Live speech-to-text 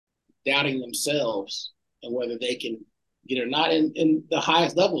doubting themselves and whether they can get it or not. And the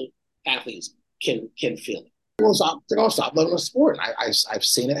highest level athletes can feel it. They're gonna stop loving the sport. I've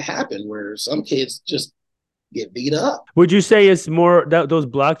seen it happen where some kids just get beat up. Would you say it's more that those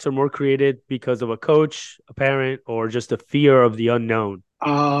blocks are more created because of a coach, a parent, or just a fear of the unknown?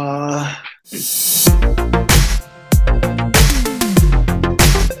 Uh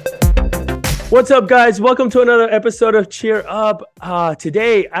What's up, guys? Welcome to another episode of Cheer Up.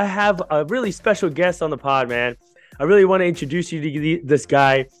 Today, I have a really special guest on the pod, man. I really want to introduce you to this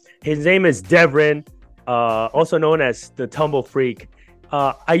guy. His name is Devron, also known as the Tumble Freak.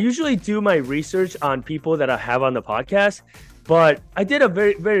 I usually do my research on people that I have on the podcast, but I did a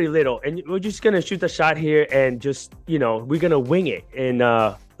very, very little. And we're just going to shoot the shot here and just, we're going to wing it. And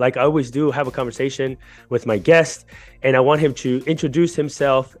like I always do, have a conversation with my guest. And I want him to introduce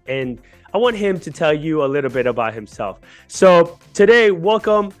himself, and I want him to tell you a little bit about himself. So today,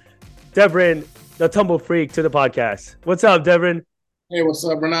 welcome Devron, the Tumble Freak, to the podcast. What's up, Devron? Hey, what's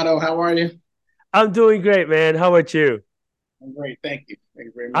up, Renato? How are you? I'm doing great, man. How about you? I'm great. Thank you. Thank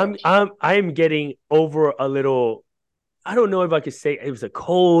you very I'm much. I'm I'm getting over a little. I don't know if I could say it was a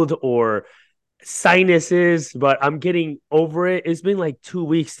cold or sinuses, but I'm getting over it. It's been like 2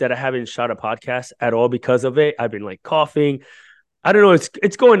 weeks that I haven't shot a podcast at all because of it. I've been like coughing. I don't know.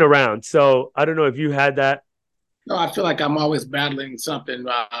 It's going around. So I don't know if you had that. No, I feel like I'm always battling something.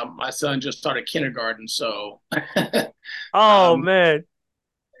 My son just started kindergarten, so Oh um, man.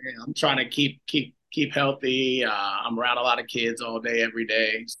 I'm trying to keep healthy. I'm around a lot of kids all day, every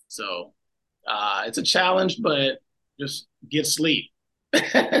day, so it's a challenge. But just get sleep,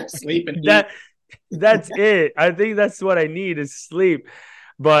 sleep and eat. That that's it. I think that's what I need is sleep.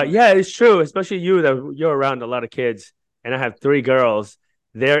 But yeah, it's true, especially you that you're around a lot of kids. And I have three girls.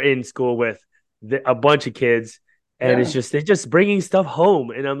 They're in school with a bunch of kids, and it's Yeah, just they're just bringing stuff home.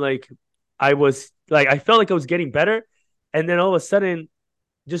 And I'm like, I felt like I was getting better, and then all of a sudden,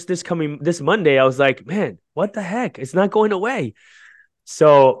 just this Monday, I was like, man, what the heck? It's not going away.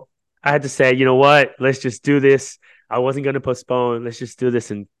 So I had to say, you know what? Let's just do this. I wasn't going to postpone. Let's just do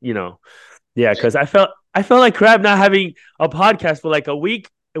this, and yeah, because I felt like crap not having a podcast for like a week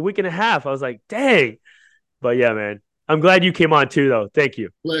and a half. I was like, dang. But yeah, man, I'm glad you came on too, though. Thank you.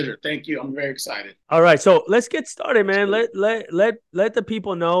 pleasure. Thank you. I'm very excited. All right, so let's get started, man. Let the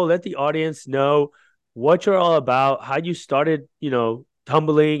people know, let the audience know what you're all about, how you started,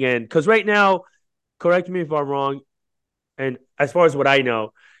 tumbling, and because right now, correct me if I'm wrong, and as far as what I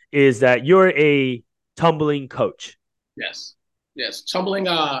know, is that you're a tumbling coach. Yes, yes. Tumbling,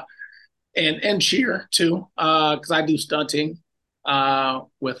 and cheer too, because I do stunting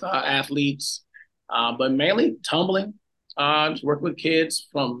with athletes, but mainly tumbling. Just work with kids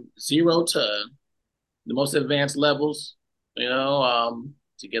from zero to the most advanced levels,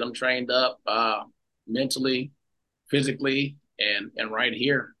 to get them trained up mentally, physically, and right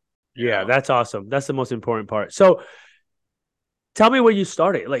here, you Yeah, know. that's awesome. That's the most important part. So tell me where you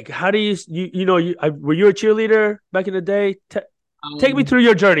started. Like, how do were you a cheerleader back in the day? Take me Um, through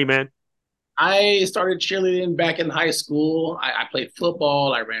your journey, man. I started cheerleading back in high school. I played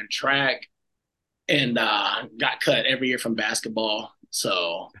football. I ran track, and got cut every year from basketball.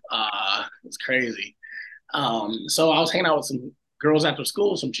 So it's crazy. So I was hanging out with some girls after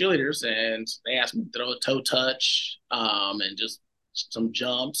school, some cheerleaders, and they asked me to throw a toe touch, and just some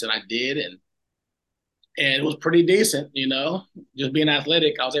jumps, and I did, and it was pretty decent. Just being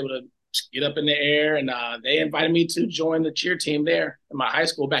athletic, I was able to get up in the air, and they invited me to join the cheer team there in my high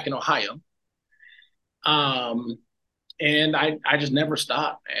school back in Ohio. Um, and I just never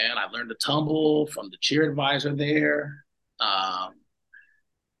stopped, man. I learned to tumble from the cheer advisor there, um,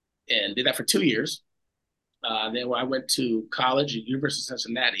 and did that for 2 years. Then when I went to college at University of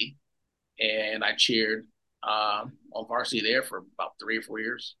Cincinnati, and I cheered on varsity there for about 3 or 4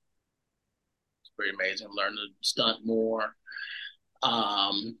 years. It's pretty amazing. Learned to stunt more.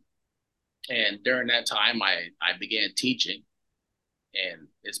 Um, and during that time, I began teaching, and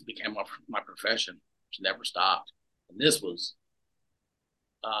it's became my profession. It's never stopped. And this was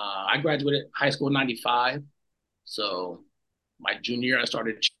I graduated high school in '95, so my junior year I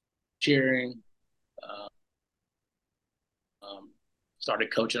started cheering. Uh, um,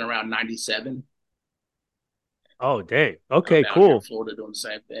 Started coaching around '97. Oh, dang. Okay, Down here in cool. Florida doing the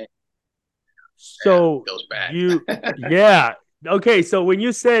same thing. Yeah, So goes you, back. yeah. Okay, so when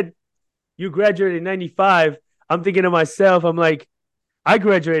you said you graduated in 95, I'm thinking to myself, I'm like, I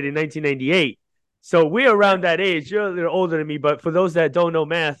graduated in 1998. So we're around that age. You're a little older than me, but for those that don't know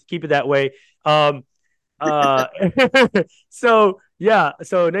math, keep it that way. Um, uh, so yeah,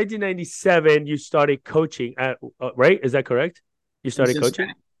 so 1997, you started coaching right? Is that correct? You In started coaching?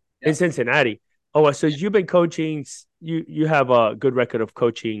 Cincinnati. in Yep. Cincinnati. Oh, so you've been coaching. You have a good record of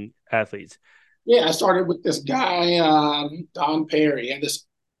coaching athletes. Yeah, I started with this guy, Don Perry. He had this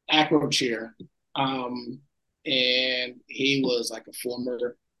acro chair. Um, and he was like a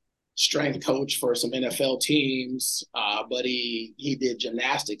former strength coach for some NFL teams. But he did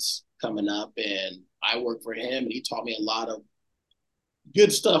gymnastics coming up, and I worked for him, and he taught me a lot of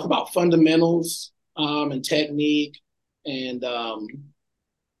good stuff about fundamentals and technique, and um,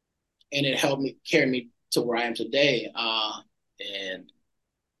 and it helped me carry me to where I am today. And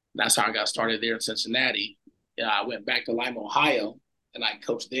that's how I got started there in Cincinnati. I went back to Lima, Ohio, and I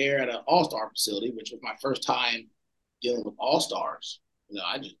coached there at an all-star facility, which was my first time dealing with all-stars.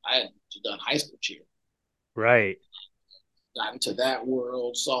 I had just done high school cheer. Right. Got into that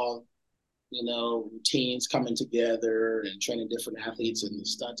world, saw routines coming together and training different athletes and the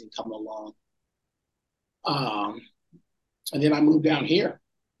stunting coming along. Um, and then I moved down here,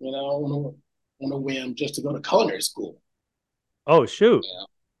 on a whim, just to go to culinary school. Oh, shoot.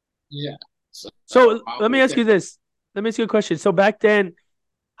 Yeah. So So I let me went ask there. you this. Let me ask you a question. So back then,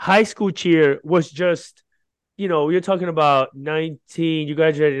 high school cheer was just, you're talking about 19, you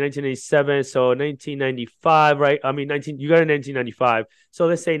graduated in 1987, so 1995, right? I mean, you got in 1995. So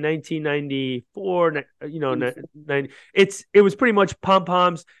let's say 1994, it was pretty much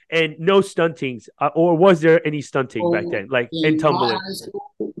pom-poms and no stuntings. Or was there any stunting back So then, like in in my tumbling high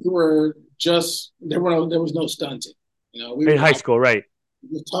school, we were just there was no stunting. We in were high like school, right?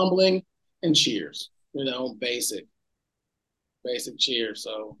 just tumbling and cheers. Basic cheers.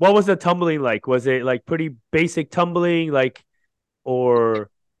 So What was the tumbling like? Was it like pretty basic tumbling, like, or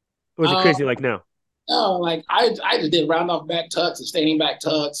was it um, crazy like now? no, like I just did round off back tucks and standing back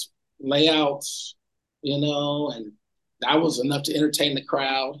tucks, layouts, and that was enough to entertain the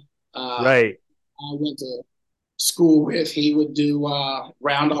crowd. Right. I went to school with, he would do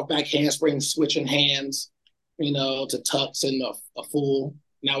round off back handsprings, switching hands, to tucks and a full.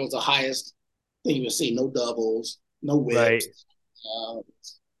 And that was the highest thing you would see. No doubles, no Right. whips. Uh,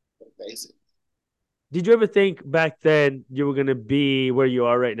 Basic. Did you ever think back then you were gonna be where you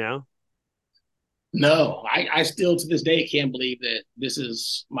are right now? No, I still to this day can't believe that this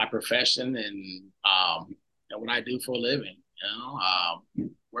is my profession and what I do for a living.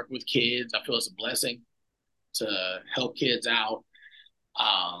 Work with kids. I feel it's a blessing to help kids out,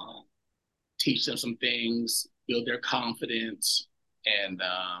 uh, teach them some things, build their confidence, and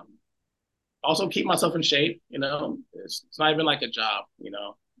also keep myself in shape. It's not even like a job.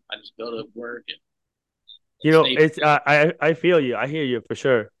 I just go to work and stay. It's I feel you. I hear you for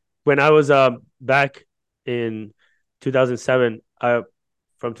sure. When I was back in 2007,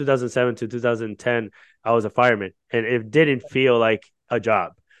 from 2007 to 2010, I was a fireman, and it didn't feel like a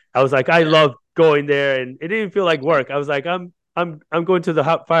job. I was like, I Yeah, love going there, and it didn't feel like work. I was like, I'm going to the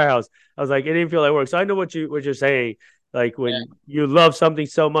firehouse. I was like, it didn't feel like work. So I know what you're saying. Like yeah, when you love something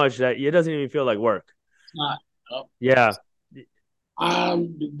so much that it doesn't even feel like work. it's not. No. Yeah.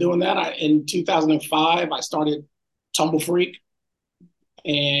 I'm doing that. In 2005, I started TumbleFreak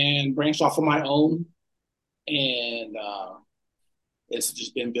and branched off on my own, and it's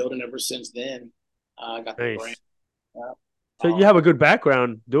just been building ever since then. I got the brand. Nice. Uh, So you have a good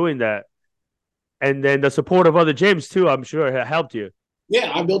background doing that. And then the support of other gyms too, I'm sure helped you.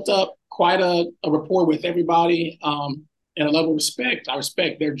 yeah, I built up quite a rapport with everybody, and a level of respect. I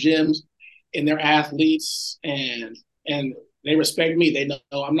respect their gyms and their athletes, and they respect me. They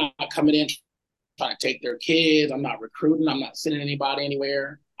know I'm not coming in trying to take their kids. I'm not recruiting. I'm not sending anybody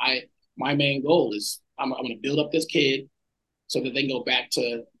anywhere. My main goal is I'm going to build up this kid so that they can go back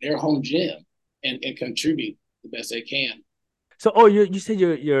to their home gym and contribute the best they can. So you said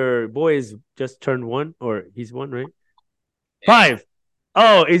your boy is just turned one or he's one, right? Yeah, 5.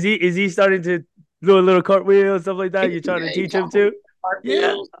 Oh, is he starting to do a little cartwheel stuff like that? You're trying to yeah, he teach him taught me too?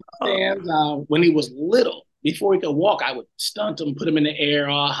 Yeah. cartwheels, Oh, stands. When he was little, before he could walk, I would stunt him, put him in the air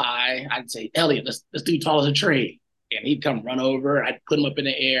all high. I'd say, Elliot, let's do tall as a tree, and he'd come run over. I'd put him up in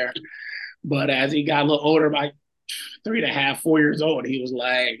the air. But as he got a little older, like 3.5, 4 years old, he was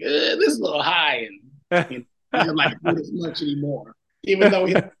like, "This is a little high," and he didn't like do it as much anymore. Even though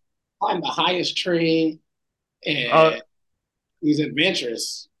he climbed the highest tree oh, and he's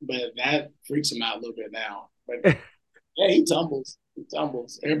adventurous, but that freaks him out a little bit now. But yeah, he tumbles. He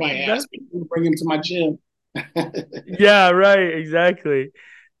tumbles. Everybody that, asks me to bring him to my gym. yeah, right, exactly.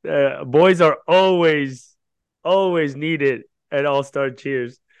 Boys are always needed at All Star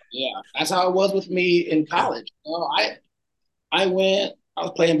Cheers. Yeah, that's how it was with me in college. I went. I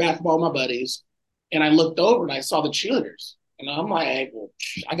was playing basketball with my buddies, and I looked over and I saw the cheerleaders, and I'm like, well,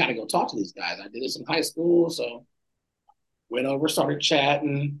 I got to go talk to these guys. I did this in high school, so Went over, started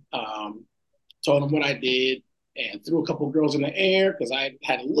chatting, told them what I did, and threw a couple of girls in the air because I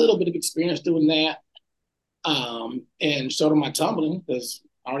had a little bit of experience doing that. And showed them my tumbling because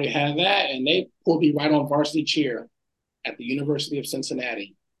I already had that, and they pulled me right on varsity cheer at the University of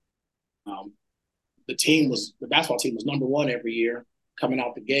Cincinnati. Um, the basketball team was number one every year coming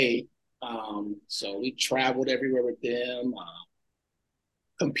out the gate. So we traveled everywhere with them,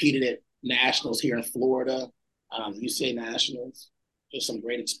 competed at nationals here in Florida, UCA Nationals. Just some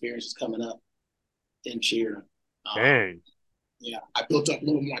great experiences coming up in cheer. Dang. Yeah, I built up a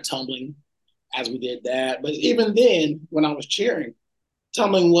little more tumbling as we did that. But even then, when I was cheering,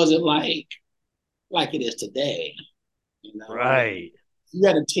 tumbling wasn't like it is today. You know, I mean, Right. you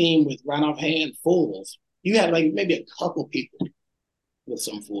had a team with right off handfuls. You had like maybe a couple people with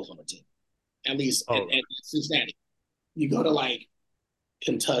some fools on the team, at least Oh, at Cincinnati. You go to like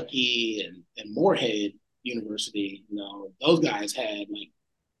Kentucky and Moorhead University, you know, those guys had like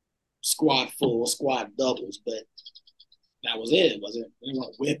squad full, squad doubles, but that was it. It wasn't they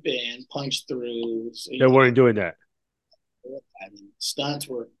weren't whipping, punch throughs, they anything weren't like doing that. that. I mean, stunts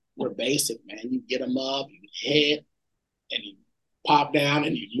were basic, man. You get them up, you hit, and you pop down,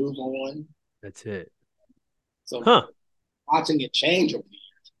 and you move on. That's it. So Huh. watching it change over the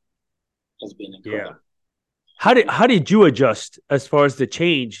years has been Yeah. incredible. How did you adjust as far as the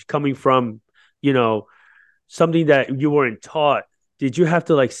change coming from, you know, something that you weren't taught? Did you have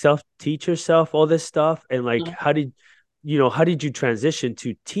to like self teach yourself all this stuff? And like how did you transition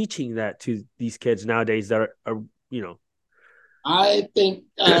to teaching that to these kids nowadays that are you know, I think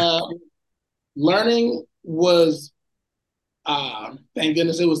learning was thank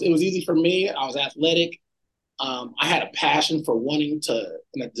goodness it was easy for me. I was athletic. I had a passion for wanting to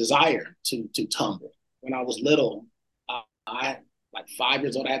and a desire to tumble. When I was little, I like 5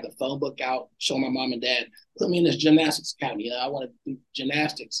 years old. I had the phone book out, showing my mom and dad, put me in this gymnastics academy. I want to do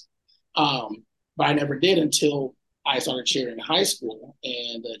gymnastics, but I never did until I started cheering in high school.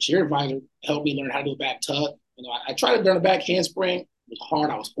 And the cheer advisor helped me learn how to do a back tuck. You know, I tried to learn a back handspring. It was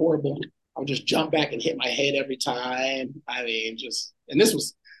hard. I was horrible. I would just jump back and hit my head every time. I mean, and this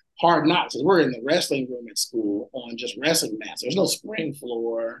was hard not because we're in the wrestling room at school on just wrestling mats. There's no spring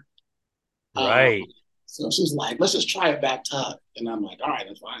floor. Um, right. so she's like, let's just try it back tuck. And I'm like, all right,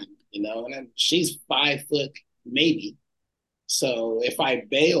 that's fine. You know, and then she's 5 foot maybe. So if I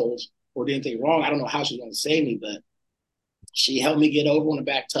bailed or did anything wrong, I don't know how she's going to save me, but she helped me get over on the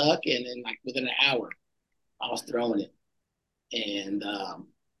back tuck. And then like within an hour, I was throwing it. And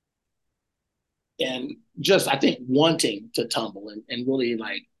just, I think wanting to tumble and really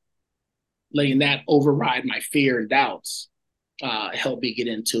like letting that override my fear and doubts helped me get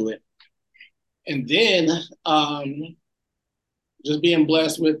into it. And then just being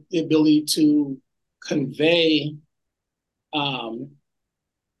blessed with the ability to convey um,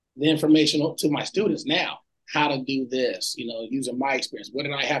 the information to my students now, how to do this, you know, using my experience. What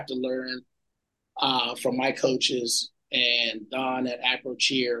did I have to learn from my coaches and Don at Acro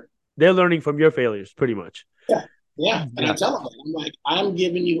Cheer? They're learning from your failures pretty much. Yeah. Yeah. And I Yeah. tell them, I'm like, I'm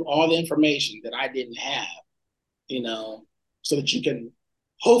giving you all the information that I didn't have, you know, so that you can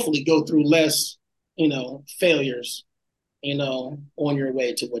hopefully go through less, you know, failures, you know, on your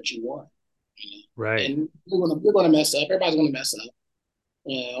way to what you want. You know? Right. And we're gonna mess up. Everybody's gonna mess up,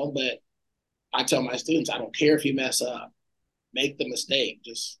 you know, but I tell my students, I don't care if you mess up, make the mistake.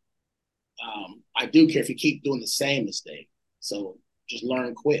 Just I do care if you keep doing the same mistake. So just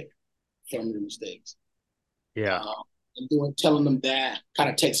learn quick from your mistakes. Yeah. And telling them that kind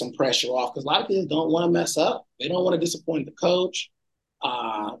of takes some pressure off because a lot of kids don't want to mess up. They don't want to disappoint the coach,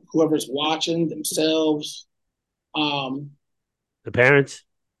 whoever's watching themselves, um, The parents.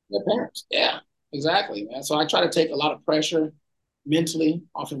 their parents. Yeah, exactly, man. So I try to take a lot of pressure mentally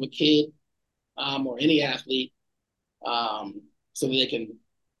off of a kid or any athlete so that they can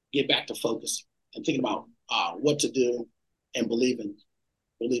get back to focus and thinking about what to do and believing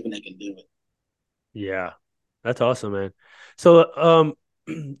they can do it. Yeah. That's awesome, man. So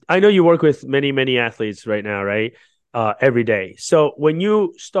I know you work with many, many athletes right now, right? Every day. So when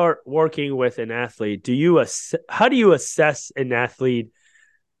you start working with an athlete, how do you assess an athlete?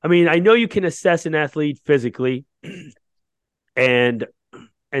 I mean, I know you can assess an athlete physically and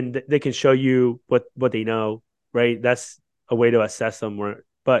they can show you what they know, right? That's a way to assess them.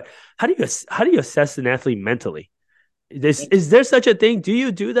 But how do you assess an athlete mentally? Is there such a thing? Do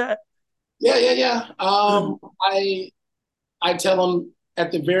you do that? Yeah, yeah, yeah. I tell them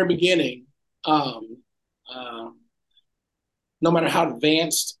at the very beginning, um, uh, no matter how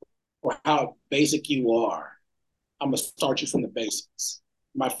advanced or how basic you are, I'm gonna start you from the basics.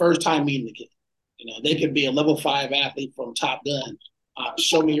 My first time meeting the kid, They could be a level 5 athlete from Top Gun.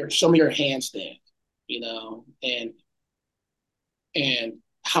 Show me your handstand, and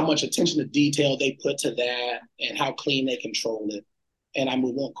how much attention to detail they put to that and how clean they control it. And I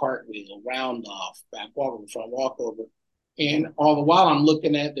move on cartwheel, round off, back walkover, front walkover. And all the while I'm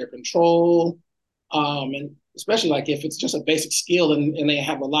looking at their control, and especially like if it's just a basic skill and they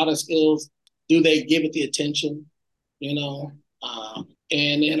have a lot of skills, do they give it the attention, you know?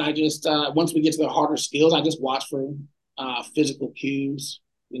 And then I just, once we get to the harder skills, I just watch for physical cues,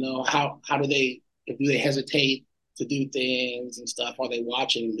 how do they hesitate to do things and stuff? Are they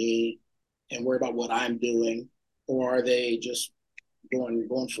watching me and worry about what I'm doing? Or are they just going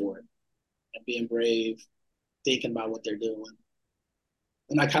for it and being brave, thinking about what they're doing?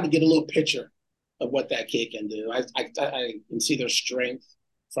 And I kind of get a little picture of what that kid can do. I can see their strength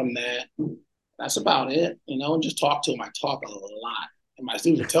from that. That's about it, and just talk to them. I talk a lot. And my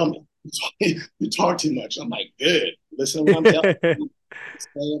students will tell me, you talk too much. I'm like, good. Listen to what I'm telling you.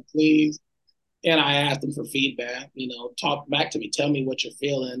 Stay, please. And I ask them for feedback, talk back to me. Tell me what you're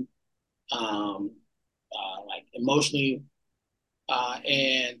feeling, like emotionally.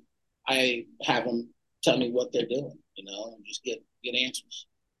 And I have them tell me what they're doing, and just get answers.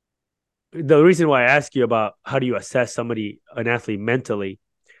 The reason why I ask you about how do you assess an athlete mentally,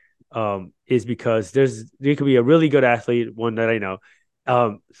 is because there could be a really good athlete, one that I know,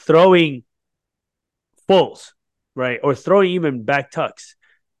 throwing fulls, right, or throwing even back tucks,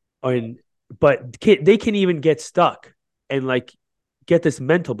 but they can even get stuck and like get this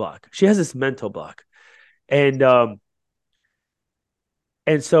mental block. She has this mental block, and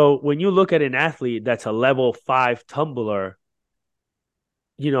so when you look at an athlete that's a level 5 tumbler,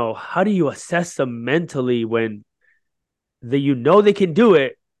 how do you assess them mentally when they can do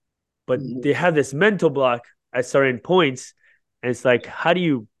it, but they have this mental block at certain points? And it's like, how do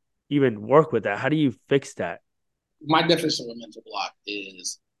you even work with that? How do you fix that? My definition of a mental block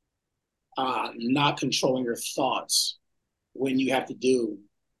is not controlling your thoughts when you have to do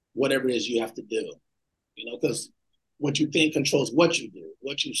whatever it is you have to do, because what you think controls what you do,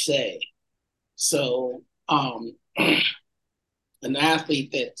 what you say. So an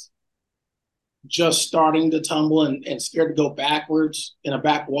athlete that's just starting to tumble and scared to go backwards in a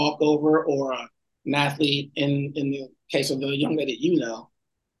back walkover, or an athlete in the case of the young lady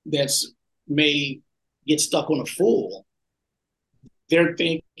that's may get stuck on a full, they're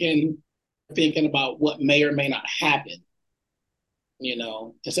thinking about what may or may not happen,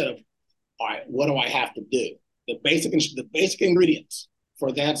 instead of, all right, what do I have to do? The basic ingredients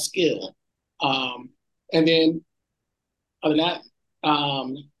for that skill. And then other than that,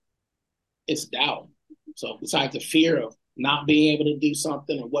 it's doubt. So besides the fear of not being able to do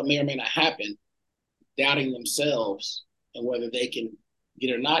something or what may or may not happen, doubting themselves and whether they can get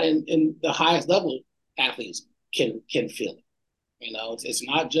it or not. And the highest level athletes can feel it. It's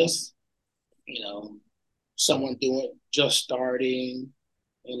not just, someone doing just starting,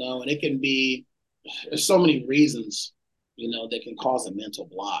 and it can be, there's so many reasons, that can cause a mental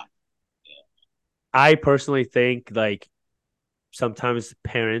block. I personally think like sometimes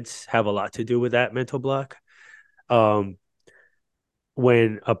parents have a lot to do with that mental block. When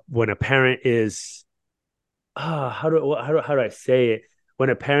a parent is, how do I say it? When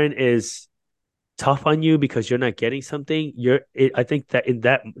a parent is tough on you because you're not getting something, I think that in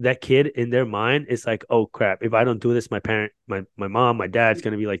that kid in their mind, it's like, oh crap, if I don't do this, my mom, my dad's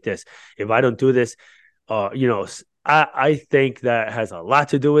gonna be like this. If I don't do this, I think that has a lot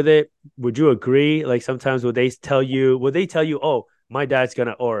to do with it. Would you agree? Like sometimes would they tell you, oh, my dad's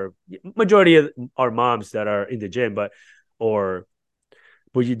gonna, or majority of our moms that are in the gym, or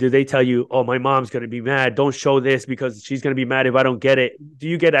do they tell you, oh, my mom's gonna be mad, don't show this because she's gonna be mad if I don't get it? Do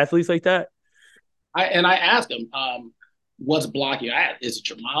you get athletes like that? I asked them, what's blocking you? Is it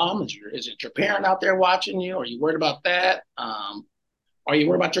your mom? Is it your parent out there watching you? Are you worried about that? Are you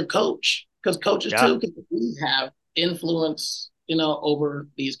worried about your coach? Because coaches too, because we have influence, over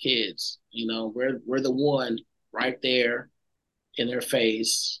these kids. We're the one right there in their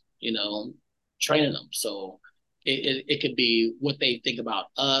face, training them. So it could be what they think about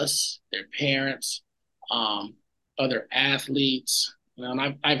us, their parents, other athletes.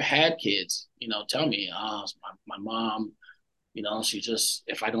 And I've had kids, tell me, my mom, she just,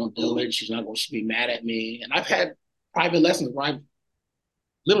 if I don't do it, she's not going to be mad at me. And I've had private lessons where I've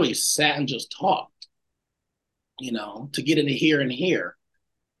literally sat and just talked, to get into here and here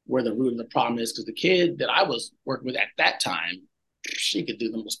where the root of the problem is. Because the kid that I was working with at that time, she could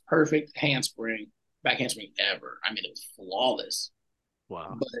do the most perfect back handspring ever. I mean, it was flawless.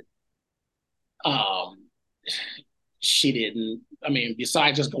 Wow. But she didn't. I mean,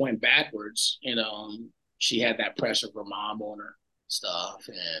 besides just going backwards, she had that pressure of her mom on her stuff,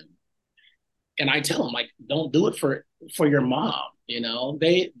 and I tell them, like, don't do it for your mom.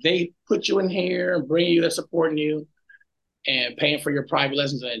 They put you in here and bring you, they're supporting you and paying for your private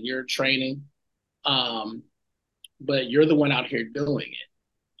lessons and your training. But you're the one out here doing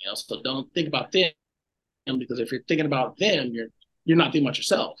it. So don't think about them, because if you're thinking about them, you're not doing much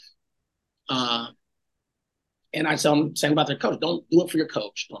yourself. And I tell them same about their coach. Don't do it for your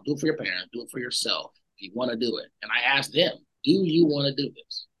coach. Don't do it for your parents. Do it for yourself if you want to do it. And I ask them, do you want to do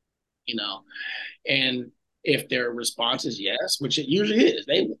this? And if their response is yes, which it usually is,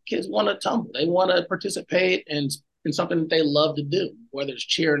 kids want to tumble. They want to participate in something that they love to do, whether it's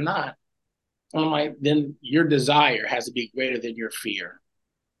cheer or not. I'm like, then your desire has to be greater than your fear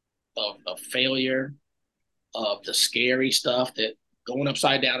of failure, of the scary stuff that going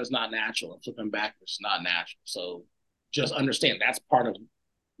upside down is not natural and flipping backwards is not natural. So just understand that's part of,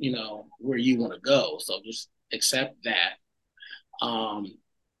 where you want to go. So just accept that.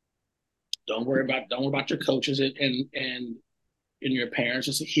 Don't worry about your coaches and your parents.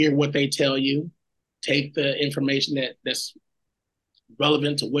 Just hear what they tell you. Take the information that's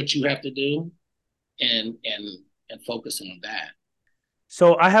relevant to what you have to do, and focus on that.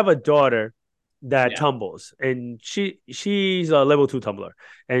 So I have a daughter that tumbles, and she's a level 2 tumbler,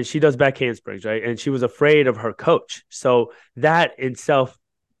 and she does back handsprings, right? And she was afraid of her coach. So that in itself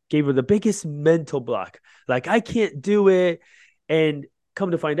gave her the biggest mental block. Like, I can't do it. And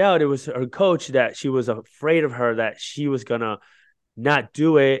come to find out, it was her coach that she was afraid of her, that she was going to not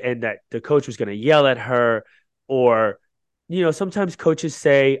do it and that the coach was going to yell at her. Or, sometimes coaches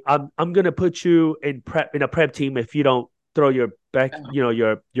say, I'm going to put you in a prep team if you don't throw your back,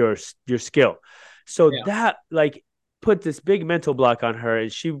 your skill. So that like put this big mental block on her.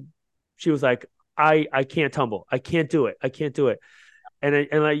 And she was like, I can't tumble. I can't do it. I can't do it.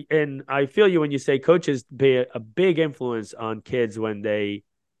 And I feel you when you say coaches be a big influence on kids when they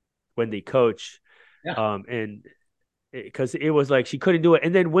coach. And because it was like she couldn't do it.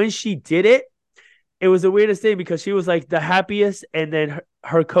 And then when she did it, it was the weirdest thing, because she was like the happiest. And then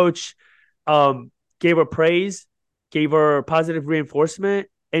her coach gave her praise, gave her positive reinforcement,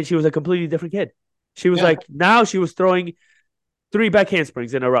 and she was a completely different kid. She was like, now she was throwing 3 back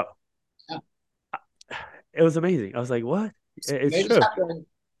handsprings in a row. It was amazing. I was like, what? It's true.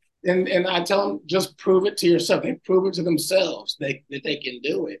 And I tell them, just prove it to yourself. They prove it to themselves that they can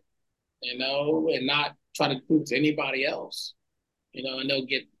do it, and not try to prove it to anybody else, and they'll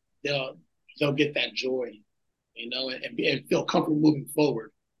get that joy, and feel comfortable moving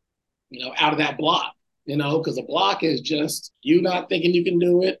forward, out of that block, because a block is just you not thinking you can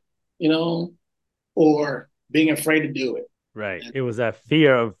do it, or being afraid to do it. Right. It was that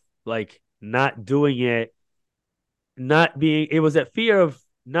fear of like not doing it, it was that fear of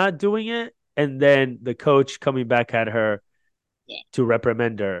not doing it, and then the coach coming back at her to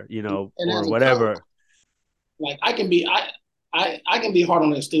reprimand her, or whatever. Coach, like I can be hard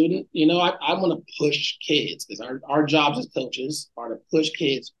on a student. I want to push kids, because our jobs as coaches are to push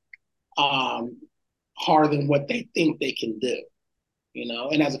kids harder than what they think they can do.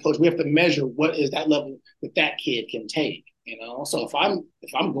 And as a coach, we have to measure what is that level that kid can take. So if I'm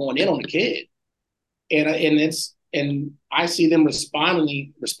going in on a kid, and I see them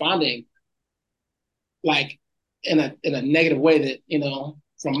responding like in a negative way that,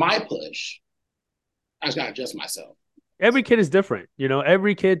 from my push, I just gotta adjust myself. Every kid is different.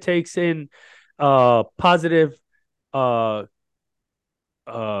 Every kid takes in positive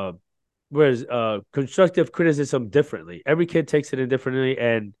whereas constructive criticism differently. Every kid takes it in differently,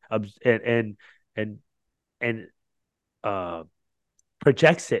 and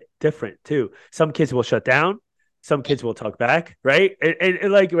projects it different too. Some kids will shut down, some kids will talk back, right?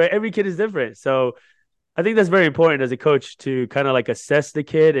 And like, right, every kid is different. So I think that's very important as a coach to kind of like assess the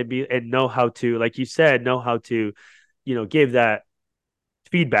kid and know how to, like you said, give that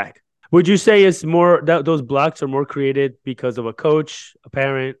feedback. Would you say it's more that those blocks are more created because of a coach, a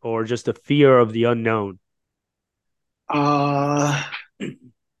parent, or just a fear of the unknown? That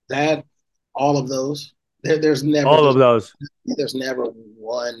all of those. There's never all of those. There's never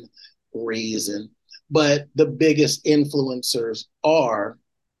one reason, but the biggest influencers are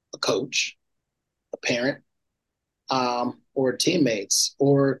a coach, a parent, or teammates,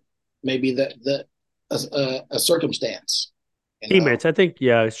 or maybe a circumstance. Teammates, I think,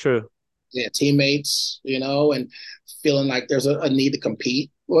 yeah, it's true. Yeah, teammates, and feeling like there's a need to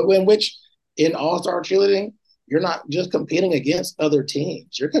compete. Which in all-star cheerleading, you're not just competing against other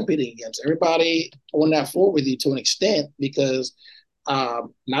teams. You're competing against everybody on that floor with you to an extent, because not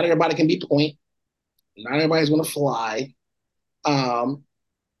everybody can be point. Not everybody's going to fly. Um,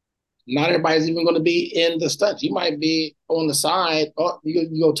 Not everybody's even going to be in the stunts. You might be on the side. Oh,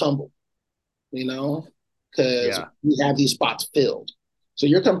 you go tumble, you know, because Yeah, we have these spots filled. So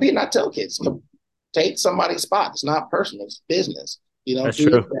you're competing. I tell kids, take somebody's spot. It's not personal. It's business. that's Do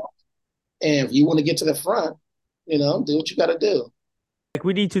your true. best. And if you want to get to the front, do what you got to do. Like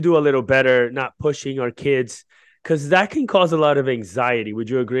we need to do a little better, not pushing our kids, because that can cause a lot of anxiety. Would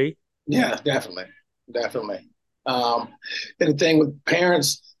you agree? Yeah, definitely, definitely. Um, and the thing with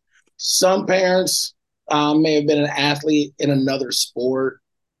parents, some parents may have been an athlete in another sport,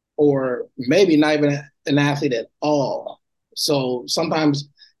 or maybe not even an athlete at all. So sometimes,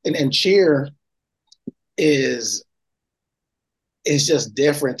 and cheer is just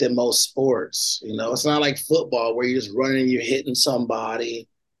different than most sports. It's not like football where you're just running, you're hitting somebody.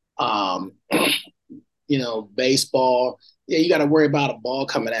 Um, Baseball, yeah, you got to worry about a ball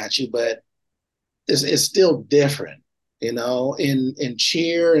coming at you, but it's still different. In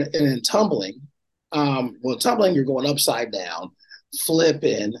cheer and in tumbling. Well, tumbling, you're going upside down,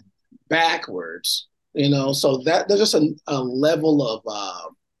 flipping backwards. So that there's just a level of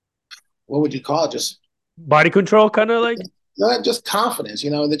what would you call it? Just Body control, kind of like. not just confidence,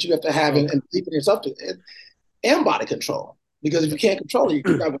 that you have to have Okay. and believe in yourself and body control. Because if you can't control it,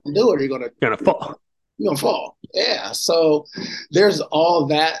 you're not going to do it. Gonna fall. You're gonna fall. Yeah. So there's all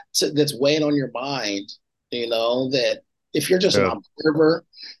that that's weighing on your mind. That if you're just an Yeah. observer,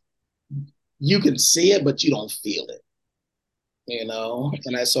 you can see it, but you don't feel it.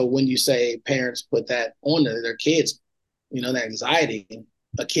 So when you say parents put that on their kids, the anxiety,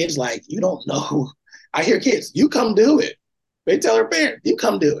 a kid's like, you don't know. I hear kids, you come do it. They tell their parents, you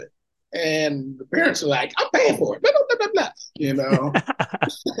come do it. And the parents are like, I'm paying for it. Blah, blah, blah, blah.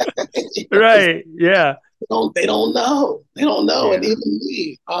 Right. Yeah. They don't know. They don't know. And Yeah. even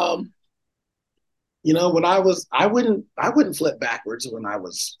me, when I wouldn't flip backwards when I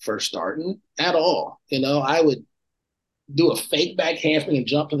was first starting at all. I would do a fake back handspring and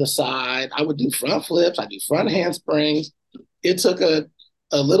jump to the side. I would do front flips. I do front handsprings. It took a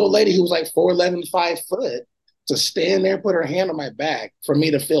little lady who was like 4'11", 5 foot to stand there and put her hand on my back for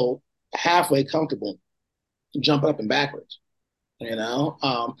me to feel halfway comfortable jumping up and backwards, you know?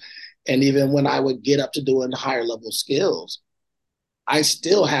 And even when I would get up to doing higher level skills, I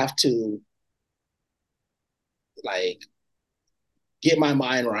still have to like get my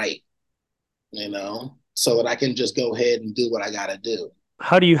mind right, so that I can just go ahead and do what I got to do.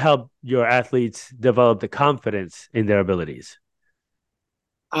 How do you help your athletes develop the confidence in their abilities?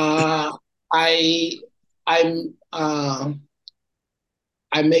 Uh, I, I'm, I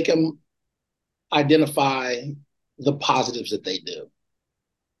make them identify the positives that they do.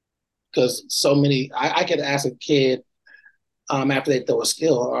 Because so many, I could ask a kid after they throw a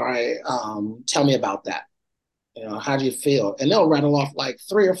skill, all right, tell me about that. How do you feel? And they'll rattle off like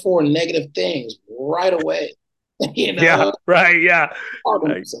 3 or 4 negative things right away. you Yeah. know, Right. Yeah.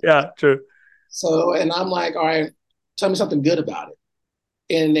 Yeah. True. so, and I'm like, all right, tell me something good about it.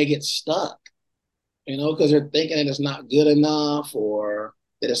 And they get stuck, because they're thinking that it's not good enough or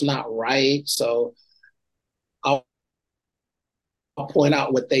that it's not right. So I'll point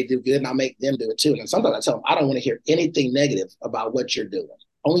out what they do good and I'll make them do it too. And sometimes I tell them, I don't want to hear anything negative about what you're doing.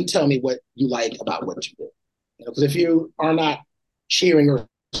 Only tell me what you like about what you do. Because if you are not cheering or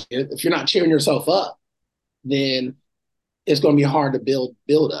if you're not cheering yourself up, then it's going to be hard to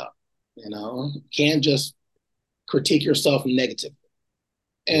build up. You can't just critique yourself negatively.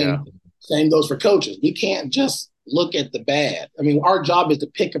 Yeah. And same goes for coaches. We can't just look at the bad. I mean, our job is to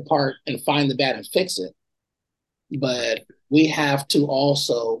pick apart and find the bad and fix it. But we have to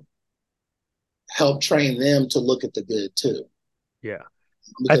also help train them to look at the good too. Yeah.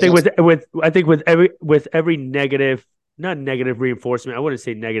 I Because think that's with every negative, not negative reinforcement, I wouldn't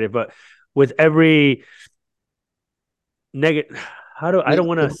say negative, but with every negative, I don't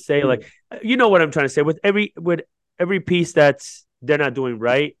want to say like, you know what I'm trying to say, with every piece that's they're not doing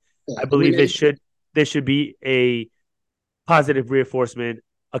right, I every believe day. there should be a positive reinforcement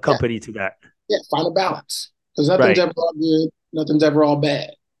Yeah, accompanied to that. yeah, find a balance because nothing's Right. ever all good, nothing's ever all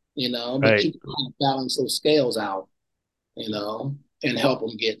bad, but you Right. can kind of balance those scales out, you know, and help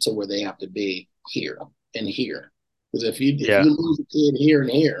them get to where they have to be here and here. Because if Yeah. you lose a kid here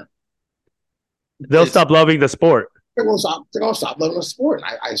and here, They'll it's stop loving the sport. they're gonna stop loving the sport.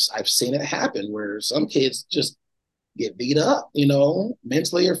 I've seen it happen where some kids just get beat up,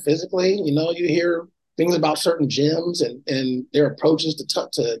 mentally or physically. You hear things about certain gyms and their approaches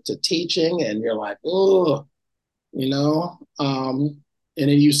to teaching, and you're like, oh, you know. And then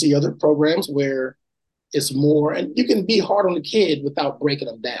you see other programs where it's more, and you can be hard on the kid without breaking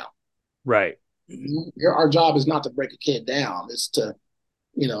them down. Right. our job is not to break a kid down. It's to,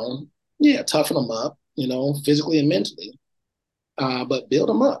 you know, yeah, toughen them up, physically and mentally, but build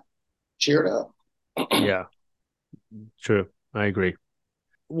them up, cheer it up. Yeah, true. I agree.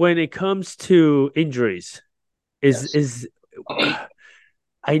 When it comes to injuries, is Yes. is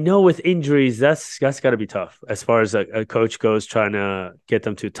I know with injuries that's got to be tough as far as a coach goes trying to get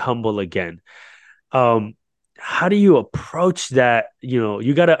them to tumble again. Um, how do you approach that?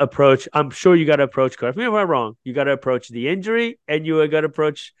 You got to approach. I'm sure you got to approach. Correct me if I'm wrong. You got to approach the injury, and you got to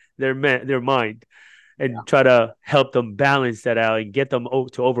approach their mind, and try to help them balance that out and get them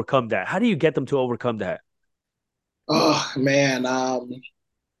to overcome that. How do you get them to overcome that? Oh man,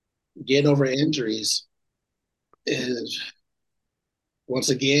 getting over injuries is once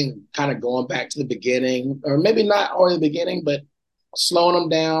again kind of going back to the beginning, or maybe not already the beginning, but slowing them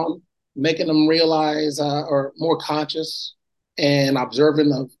down, making them realize or more conscious and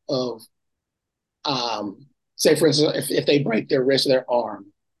observant of say for instance, if they break their wrist or their arm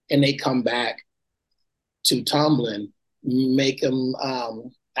and they come back to tumbling, make them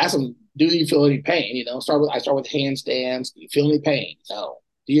ask them, do you feel any pain? I start with handstands. Do you feel any pain? No.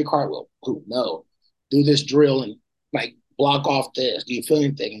 Do your cartwheel? Ooh, no. Do this drill and like block off this. Do you feel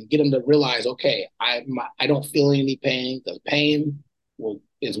anything? And get them to realize, okay, I don't feel any pain. The pain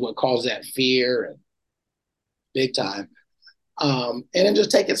is what causes that fear and big time. And then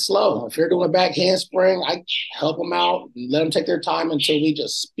just take it slow. If you're doing a back handspring, I help them out and let them take their time until we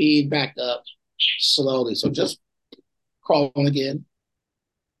just speed back up slowly. So just crawling again.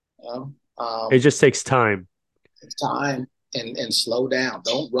 You know, It just takes time. it's time and slow down.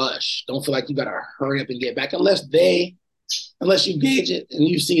 Don't rush. Don't feel like you gotta hurry up and get back unless you gauge it and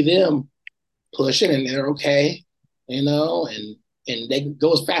you see them pushing and they're okay, and they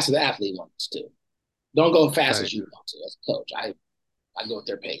go as fast as the athlete wants to. Don't go as fast Right. as you want to as a coach. I go at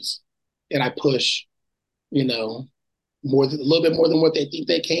their pace and I push, you know, a little bit more than what they think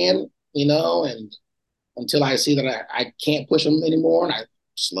they can, and until I see that I can't push them anymore, and I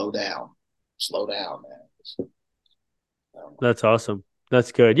slow down, man. That's awesome.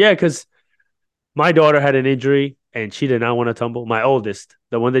 That's good. Yeah, because my daughter had an injury and she did not want to tumble. My oldest,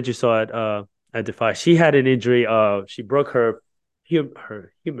 the one that you saw at Defy, she had an injury. She broke her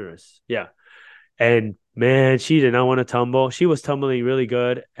humerus. Yeah, and man, she did not want to tumble. She was tumbling really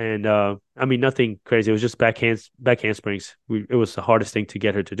good, and I mean nothing crazy. It was just back handsprings. It was the hardest thing to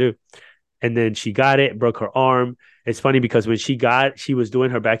get her to do. And then she got it, broke her arm. It's funny because when she was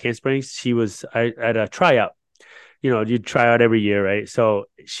doing her back handsprings. She was at a tryout. You try out every year, right? So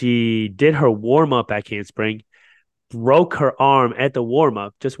she did her warm up back handspring, broke her arm at the warm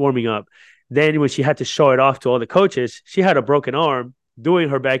up, just warming up. Then when she had to show it off to all the coaches, she had a broken arm doing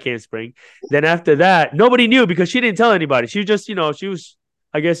her back handspring. Then after that, nobody knew because she didn't tell anybody. She just, she was,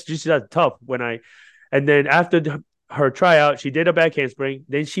 I guess, just that tough and then after her tryout, she did a back handspring.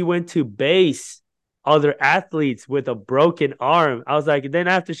 Then she went to base other athletes with a broken arm. I was like, then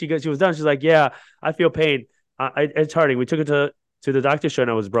after she was done, she's like, yeah, I feel pain. It's hurting. We took it to the doctor show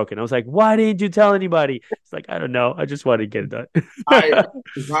and I was broken. I was like, why didn't you tell anybody? It's like, I don't know. I just wanted to get it Desire, done.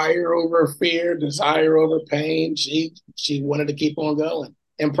 desire over fear, desire over pain. She wanted to keep on going,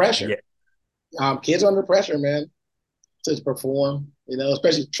 and pressure. Yeah. Kids under pressure, man, to perform.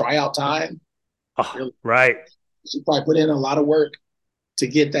 Especially tryout time. Oh, Really, right. she probably put in a lot of work to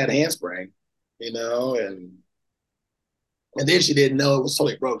get that handspring. And then she didn't know it was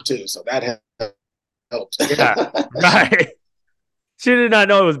totally broke too, so that helped. Yeah. Right. She did not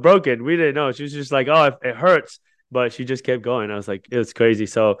know it was broken. We didn't know. She was just like, oh, it hurts. But she just kept going. I was like, it was crazy.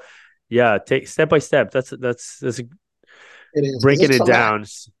 So yeah, take step by step. That's It is because breaking it's it traumatic. down.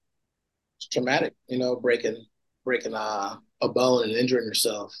 It's traumatic, breaking a bone and injuring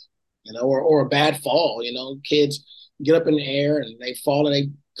yourself, or a bad fall. Kids get up in the air and they fall and they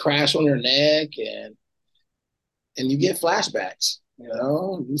crash on their neck, and you get flashbacks.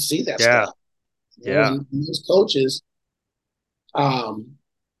 You see that Yeah. stuff. Yeah. And these coaches um,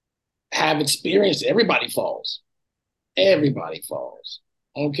 have experienced it. Everybody falls. Everybody falls.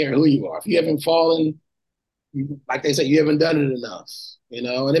 I don't care who you are. If you haven't fallen, like they say, you haven't done it enough.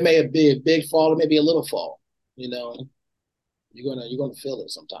 And it may be a big fall, it may be a little fall. You're gonna feel it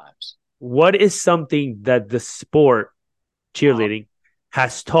sometimes. What is something that the sport cheerleading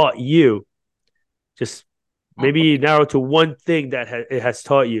has taught you? Just maybe narrow to one thing that it has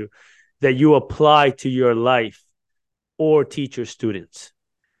taught you that you apply to your life or teach your students.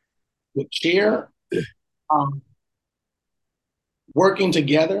 With cheer, um, working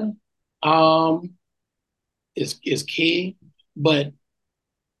together um, is key, but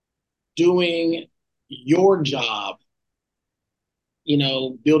doing your job,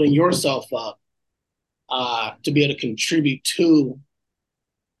 building yourself up to be able to contribute to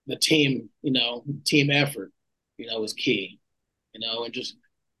the team, team effort, is key, and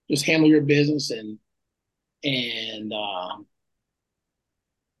just handle your business and and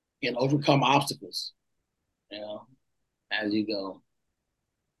overcome obstacles, you know, as you go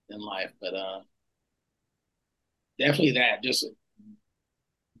in life. But definitely that, just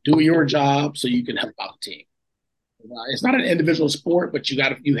do your job so you can help out the team. It's not an individual sport, but you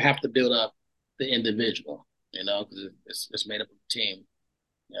have to build up the individual, because it's made up of a team.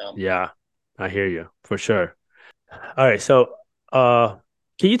 Yeah, I hear you for sure. All right, so uh,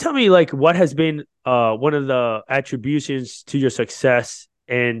 can you tell me like what has been one of the attributions to your success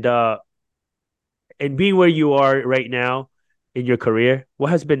and being where you are right now in your career?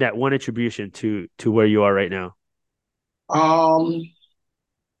 What has been that one attribution to where you are right now? Um,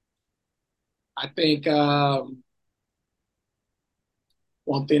 I think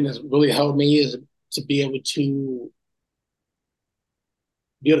one thing that's really helped me is to be able to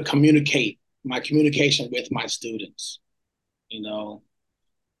communicate my communication with my students. You know,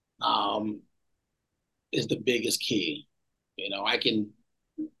 um, is the biggest key. I can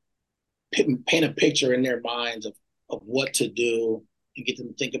paint a picture in their minds of what to do and get them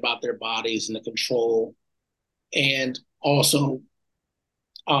to think about their bodies and the control, and also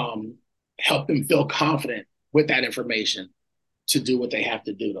um, help them feel confident with that information to do what they have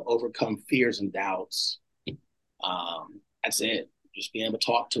to do to overcome fears and doubts. That's it. Just being able to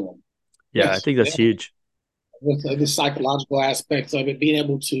talk to them. Yeah, I Yes, think that's huge. with the psychological aspects of it,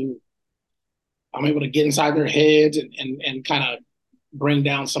 I'm able to get inside their heads and kind of bring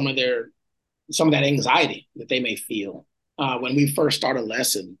down some of that anxiety that they may feel. When we first start a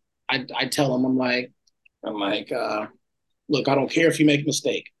lesson, I tell them, I'm like, look, I don't care if you make a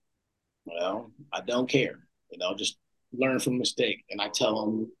mistake. I don't care. Just learn from a mistake. And I tell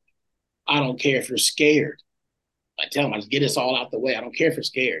them, I don't care if you're scared. I tell them, I just get this all out the way. I don't care if you're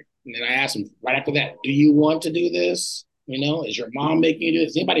scared. And then I ask them right after that, do you want to do this? Is your mom making you do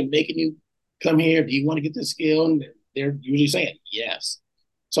this? Is anybody making you come here? Do you want to get this skill? And they're usually saying yes.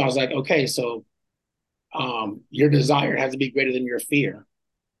 So I was like, okay, so your desire has to be greater than your fear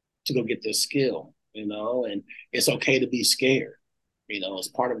to go get this skill, and it's okay to be scared. It's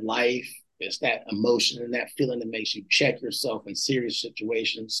part of life. It's that emotion and that feeling that makes you check yourself in serious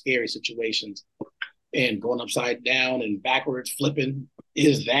situations, scary situations, and going upside down and backwards flipping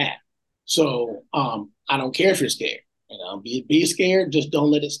is that. So I don't care if you're scared. Be scared. Just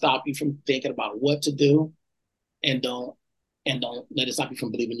don't let it stop you from thinking about what to do, and don't let it stop you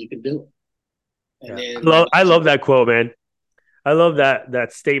from believing you can do it. And Yeah. then I love that quote, man. I love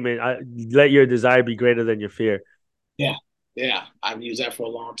that statement. Let your desire be greater than your fear. yeah, yeah, I've used that for a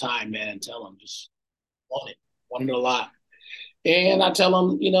long time, man. Tell them just want it a lot. And I tell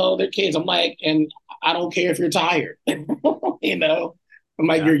them, they're kids. I'm like, and I don't care if you're tired. I'm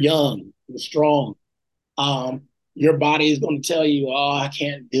like, Yeah. you're young, you're strong. Um, your body is going to tell you, oh, I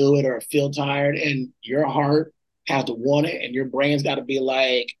can't do it or I feel tired. And your heart has to want it. And your brain's got to be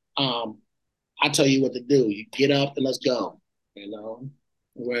like, I tell you what to do. You get up and let's go.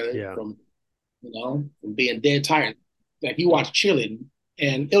 Whether Yeah. from being dead tired. Like you watch cheerleading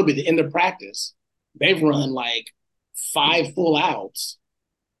and it'll be the end of practice. They've run like 5 full outs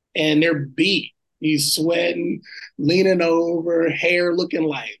and they're beat. He's sweating, leaning over, hair looking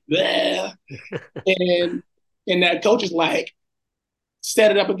like bleh. and and that coach is like,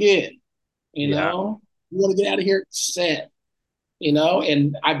 set it up again. Yeah. You want to get out of here, set.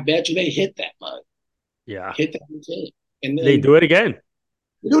 And I bet you they hit that mug, Yeah. hit that routine, and They then do it again.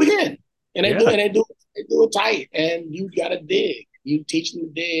 they do it again, and Yeah. they do it tight, and you got to dig. You teach them to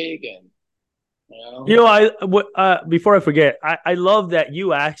dig, and Before I forget, I love that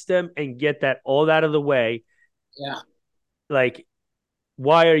you ask them and get that all out of the way. yeah, Like,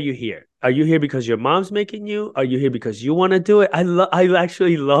 why are you here? Are you here because your mom's making you? Are you here because you want to do it? I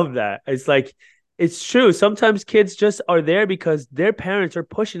actually love that. It's like it's true. Sometimes kids just are there because their parents are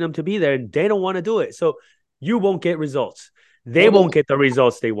pushing them to be there and they don't want to do it. So you won't get results. They won't get the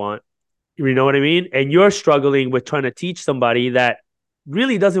results they want. You know what I mean? And you're struggling with trying to teach somebody that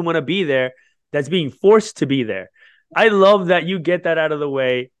really doesn't want to be there, that's being forced to be there. I love that you get that out of the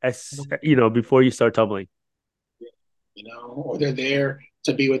way before you start tumbling. or they're there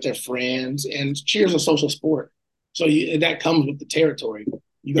to be with their friends. And cheer's a social sport, so that comes with the territory.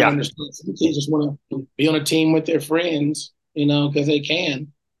 You got to Yeah. understand. Some kids just want to be on a team with their friends, because they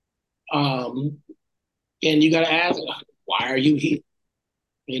can. Um, and you got to ask, why are you here?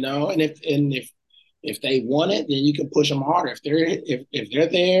 And if they want it, then you can push them harder. If they're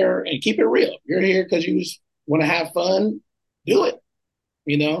there, and keep it real, you're here because you just want to have fun. Do it.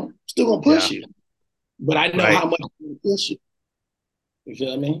 Still gonna push Yeah. you. but I know Right. how much it push you. You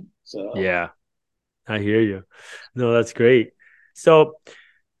feel me? So, Yeah, I hear you. No, that's great. So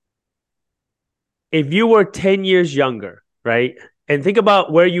if you were 10 years younger, right? And think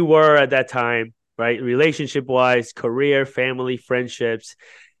about where you were at that time, right? Relationship wise, career, family, friendships.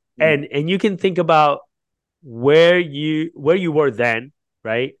 And you can think about where you were then,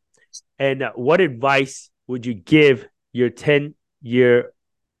 right? And what advice would you give your 10 year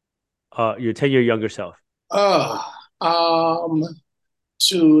your 10-year younger self? uh, um,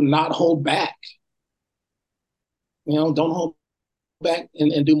 to not hold back. Don't hold back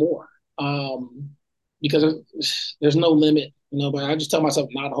and do more. Um, because there's no limit. But I just tell myself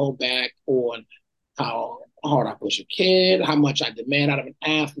not hold back on how hard I push a kid, how much I demand out of an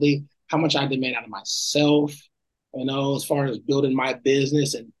athlete, how much I demand out of myself. As far as building my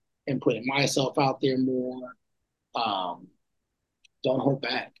business and putting myself out there more. Um, don't hold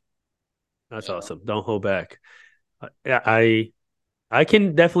back. That's You know? awesome. Don't hold back. Yeah, I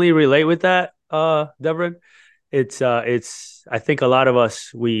can definitely relate with that, Devron. It's I think a lot of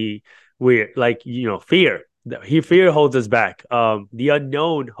us we like fear. Fear holds us back. The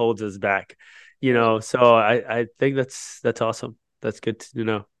unknown holds us back. Yeah. So I think that's awesome. That's good to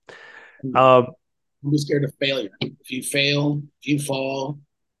know. Don't Um, be scared of failure. If you fail, if you fall,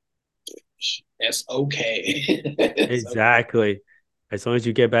 that's okay. It's okay. exactly. As long as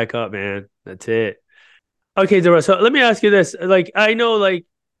you get back up, man, that's it. Okay, Devron. So let me ask you this. Like I know, like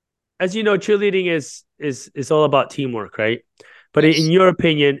as you know, cheerleading is all about teamwork, right? But in Yes. your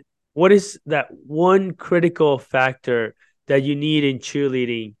opinion, what is that one critical factor that you need in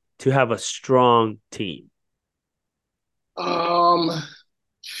cheerleading to have a strong team? Um,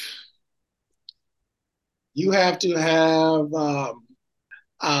 you have to have,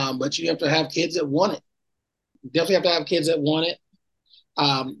 but you have to have kids that want it. You definitely have to have kids that want it.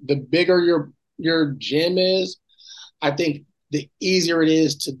 The bigger your gym is, I think the easier it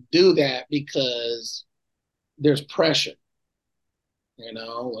is to do that because there's pressure.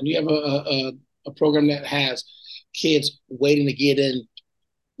 When you have a program that has kids waiting to get in,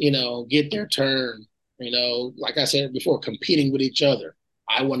 get their turn, like I said before, competing with each other.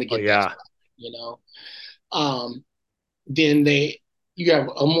 I want to Oh get that yeah, spot, um, then you have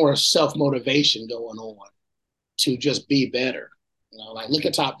a more self motivation going on to just be better. Like look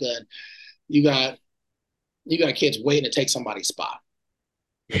at Top Gun. You got kids waiting to take somebody's spot.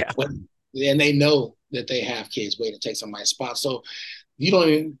 yeah, And they know that they have kids waiting to take somebody's spot. So I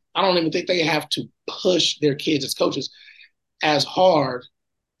don't even think they have to push their kids as coaches as hard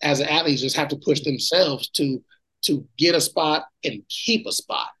as the athletes just have to push themselves to get a spot and keep a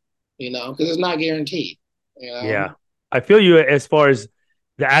spot, because it's not guaranteed, you know. yeah. I feel you as far as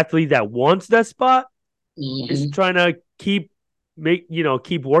the athlete that wants that spot is Mm-hmm. trying to keep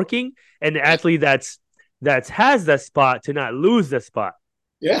working, and the Yeah, athlete that's has that spot to not lose the spot.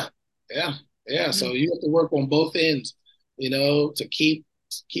 yeah, yeah, yeah. So you have to work on both ends, to keep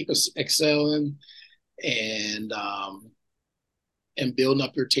us excelling and building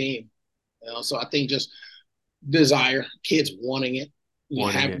up your team. So I think just desire, kids wanting it. You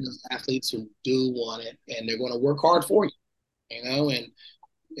Wanting have it. athletes who do want it, and they're going to work hard for you. And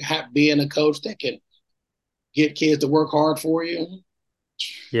being a coach that can get kids to work hard for you.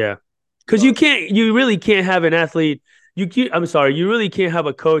 Yeah. You're Because gonna, you really can't have an athlete. I'm sorry, you really can't have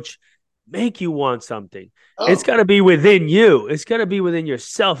a coach make you want something. It's oh got to be within you. It's got to be within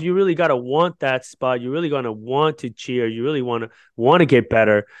yourself. You really got to want that spot. You really gonna want to cheer. You really want to get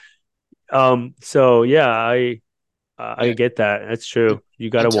better. So yeah, I yeah. get that. That's I, true. You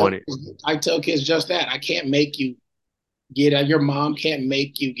got I to tell want it. I tell kids just that. I can't make you get it. Your mom can't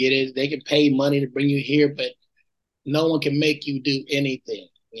make you get it. They can pay money to bring you here, but no one can make you do anything.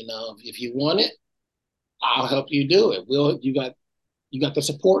 If you want it, I'll help you do it. You got the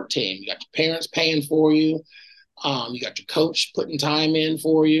support team. You got your parents paying for you. You got your coach putting time in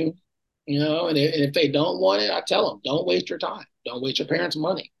for you. And if they don't want it, I tell them, don't waste your time. Don't waste your parents'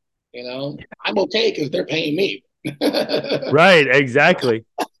 money. I'm okay because they're paying me. Right. Exactly.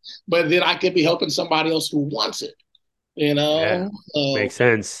 But then I could be helping somebody else who wants it. You Yeah. know, so Makes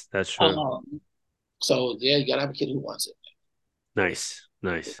sense. That's true. um, so yeah, you gotta have a kid who wants it. Nice.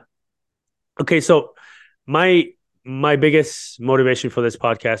 Nice. Okay, so my my biggest motivation for this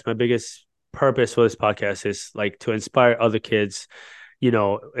podcast, my biggest purpose for this podcast is like to inspire other kids.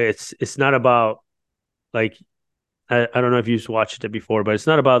 It's not about like I don't know if you've watched it before, but it's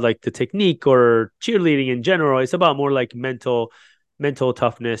not about like the technique or cheerleading in general. It's about more like mental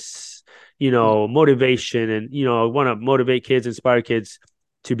toughness, motivation, and I want to motivate kids, inspire kids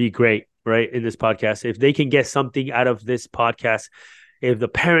to be great, right? In this podcast. If they can get something out of this podcast, if the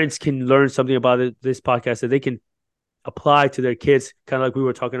parents can learn something about this podcast that they can apply to their kids, kind of like we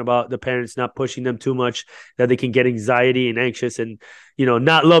were talking about, the parents not pushing them too much, that they can get anxiety and anxious and,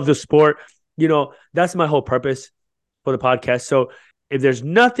 not love the sport. That's my whole purpose for the podcast. So if there's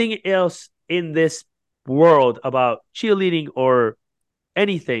nothing else in this world about cheerleading or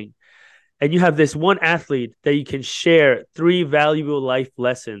anything, and you have this one athlete that you can share 3 valuable life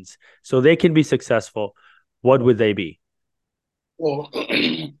lessons so they can be successful, what would they be? Well,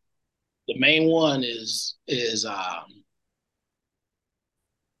 the main one is I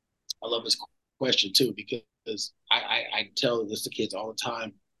love this question too, because I tell this to kids all the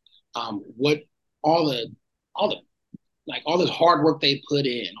time. What all the like all this hard work they put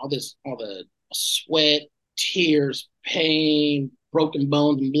in, all the sweat, tears, pain, broken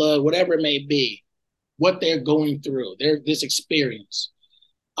bones and blood, whatever it may be, what they're going through, this experience.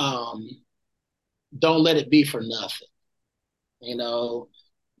 Don't let it be for nothing.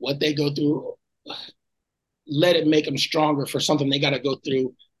 What they go through, let it make them stronger for something they got to go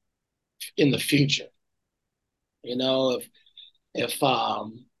through in the future. If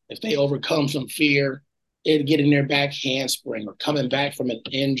they overcome some fear, it getting their back handspring or coming back from an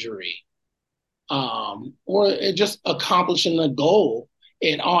injury, or it just accomplishing a goal.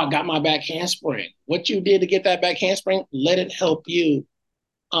 And I got my back handspring. What you did to get that back handspring, let it help you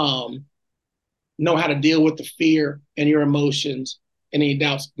know how to deal with the fear and your emotions and any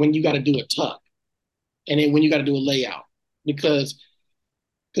doubts when you got to do a tuck, and then when you got to do a layout, because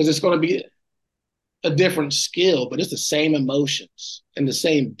it's going to be a different skill, but it's the same emotions and the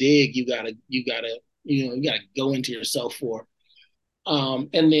same dig you gotta go into yourself for.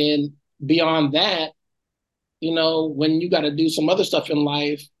 And then beyond that, when you got to do some other stuff in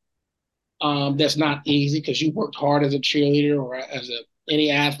life, that's not easy because you worked hard as a cheerleader or as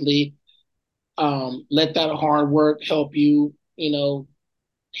any athlete. Let that hard work help you,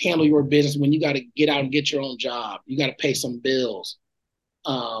 handle your business when you got to get out and get your own job. You got to pay some bills.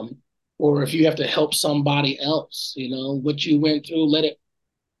 Or if you have to help somebody else, what you went through,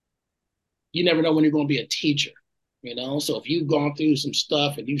 you never know when you're going to be a teacher, So if you've gone through some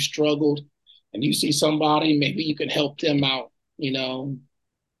stuff and you struggled and you see somebody, maybe you can help them out,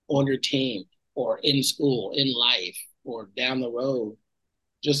 on your team or in school, in life, or down the road.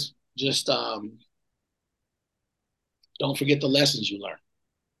 Just don't forget the lessons you learn.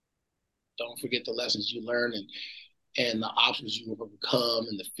 Don't forget the lessons you learn and the obstacles you've overcome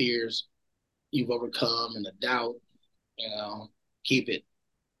and the fears you've overcome and the doubt. Keep it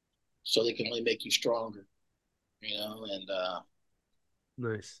so they can only make you stronger. And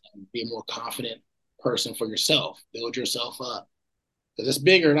nice. And be a more confident person for yourself. Build yourself up because it's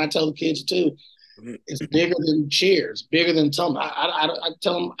bigger. And I tell the kids too, it's bigger than cheers, bigger than tumble. I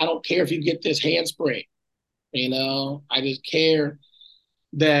tell them I don't care if you get this handspring. I just care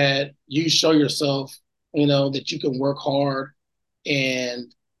that you show yourself, that you can work hard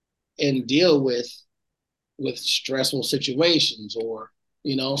and deal with stressful situations or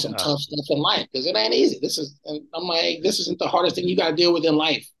some tough stuff in life, because it ain't easy. This isn't the hardest thing you got to deal with in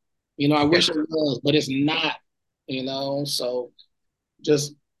life. I wish it was, but it's not. So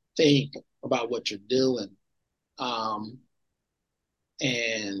just think about what you're doing, and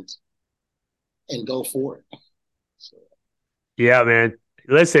go for it. So. Yeah, man.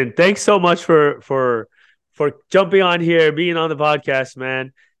 Listen, thanks so much for jumping on here, being on the podcast,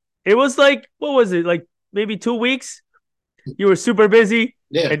 man. It was like, what was it? Like maybe 2 weeks? You were super busy,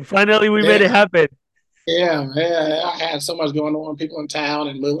 and finally we made it happen. Yeah, I had so much going on, people in town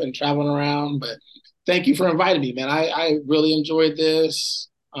and moving and traveling around. But thank you for inviting me, man. I really enjoyed this.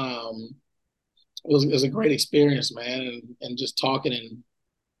 It was a great experience, man, and just talking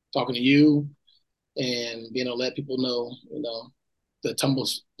to you and let people know, the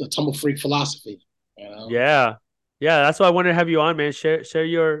tumble freak philosophy. Yeah, that's why I wanted to have you on, man. Share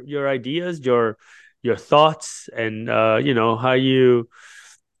your ideas, your thoughts, and how you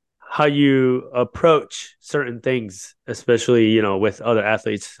approach certain things, especially with other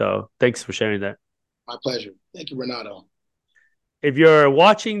athletes. So thanks for sharing that. My pleasure. Thank you, Renato. If you're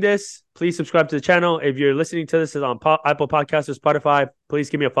watching this, please subscribe to the channel. If you're listening to this on Apple Podcasts or Spotify, please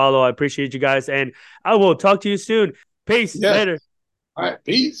give me a follow. I appreciate you guys, and I will talk to you soon. Peace. Later. All right.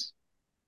 Peace.